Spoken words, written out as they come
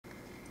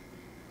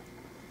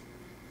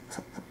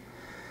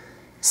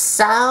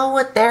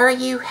So there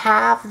you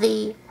have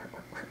the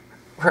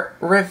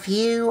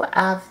review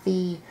of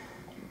the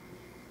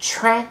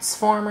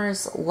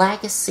Transformers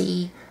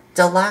Legacy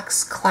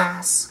Deluxe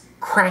Class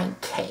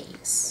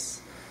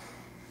Crankcase.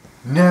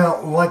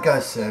 Now, like I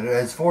said,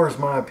 as far as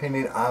my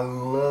opinion, I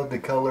love the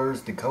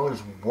colors. The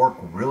colors work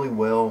really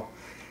well.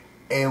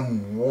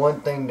 And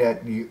one thing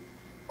that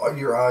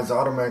your eyes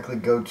automatically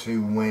go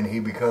to when he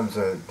becomes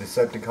a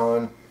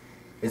Decepticon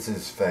is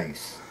his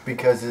face.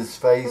 Because his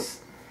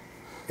face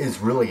is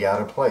really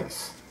out of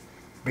place.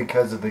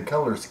 Because of the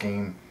color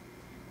scheme,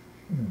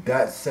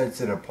 that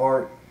sets it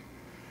apart.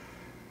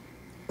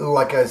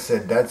 Like I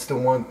said, that's the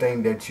one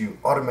thing that you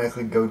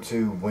automatically go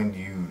to when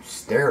you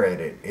stare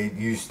at it.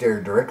 You stare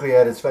directly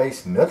at his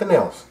face, nothing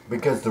else.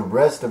 Because the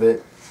rest of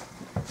it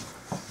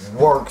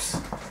works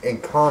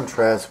in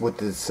contrast with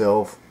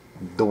itself,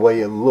 the way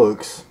it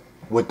looks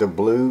with the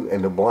blue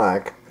and the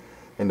black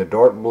and the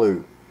dark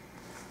blue.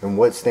 And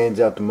what stands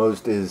out the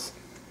most is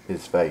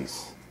his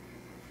face.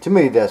 To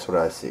me, that's what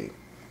I see.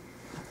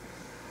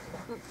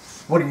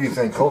 What do you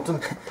think,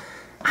 Colton?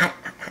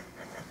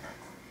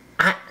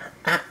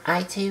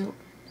 I do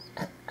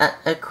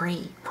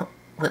agree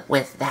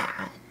with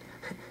that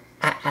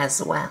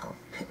as well.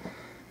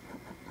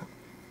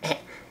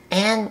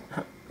 And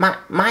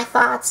my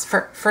thoughts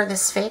for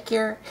this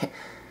figure,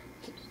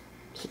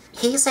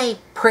 he's a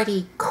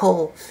pretty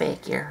cool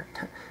figure,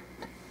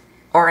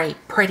 or a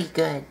pretty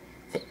good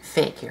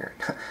figure.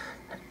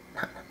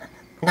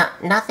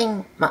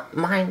 Nothing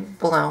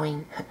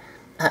mind-blowing,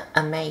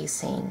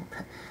 amazing,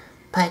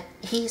 but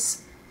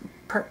he's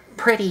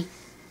pretty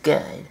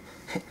good.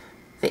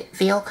 The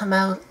vehicle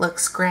mode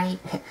looks great,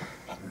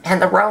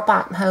 and the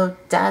robot mode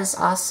does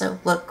also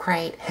look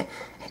great,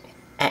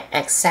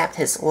 except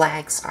his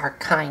legs are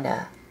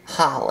kinda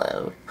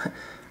hollowed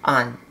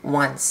on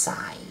one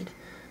side.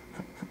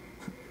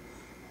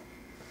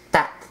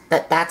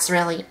 That's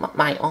really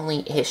my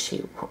only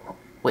issue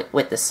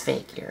with this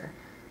figure.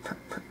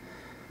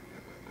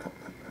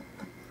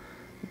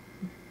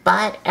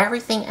 But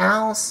everything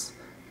else...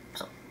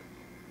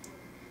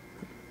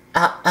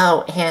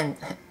 oh, and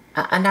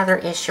another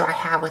issue I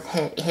have with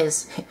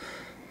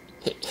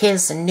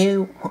his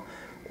new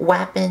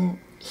weapon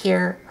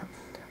here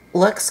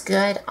looks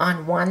good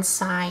on one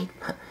side,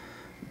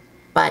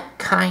 but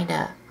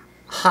kinda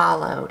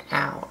hollowed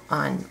out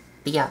on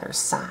the other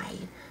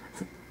side.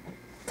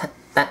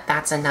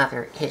 That's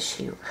another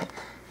issue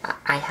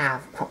I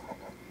have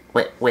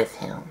with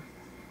him.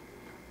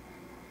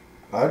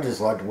 I just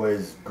like the way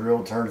his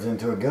grill turns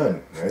into a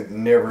gun. It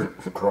never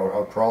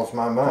crossed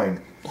my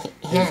mind.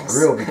 Yes. His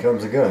grill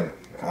becomes a gun.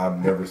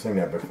 I've never seen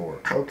that before.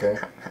 Okay.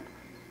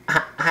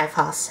 I've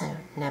also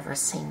never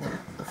seen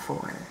that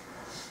before.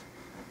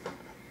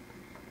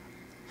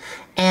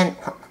 And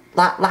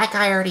like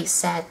I already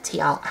said to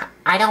y'all,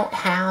 I don't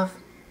have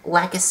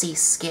legacy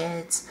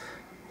skids,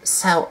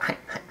 so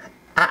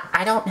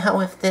I don't know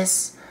if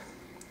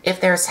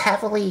there's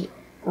heavily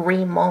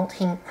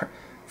remolding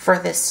for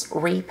this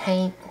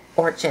repaint,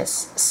 or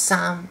just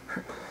some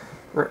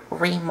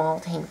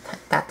remolding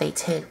that they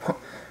did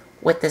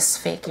with this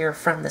figure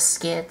from the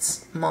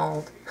skids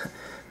mold.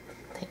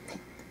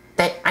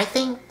 I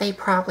think they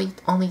probably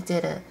only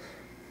did a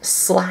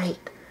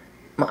slight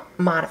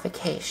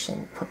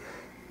modification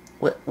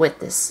with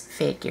this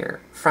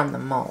figure from the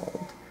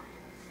mold.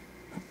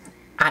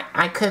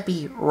 I could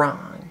be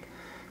wrong,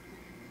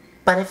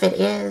 but if it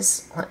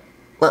is,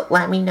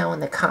 let me know in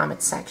the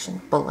comment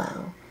section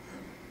below.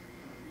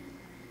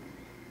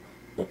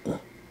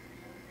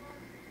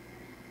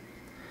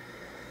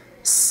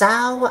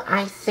 So,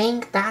 I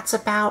think that's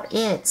about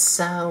it.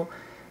 So,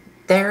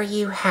 there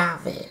you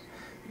have it.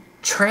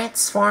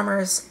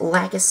 Transformers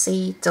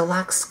Legacy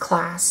Deluxe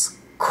Class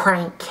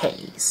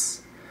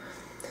Crankcase.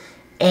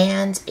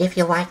 And if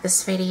you like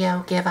this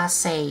video, give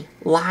us a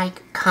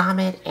like,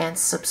 comment, and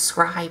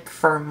subscribe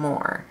for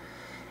more.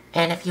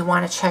 And if you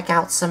want to check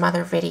out some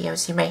other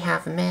videos you may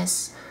have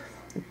missed,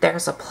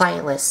 there's a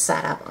playlist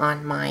set up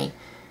on my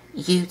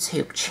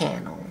YouTube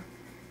channel.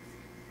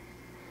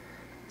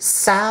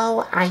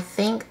 So, I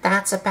think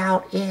that's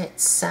about it.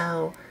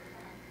 So,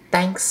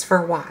 thanks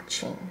for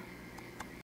watching.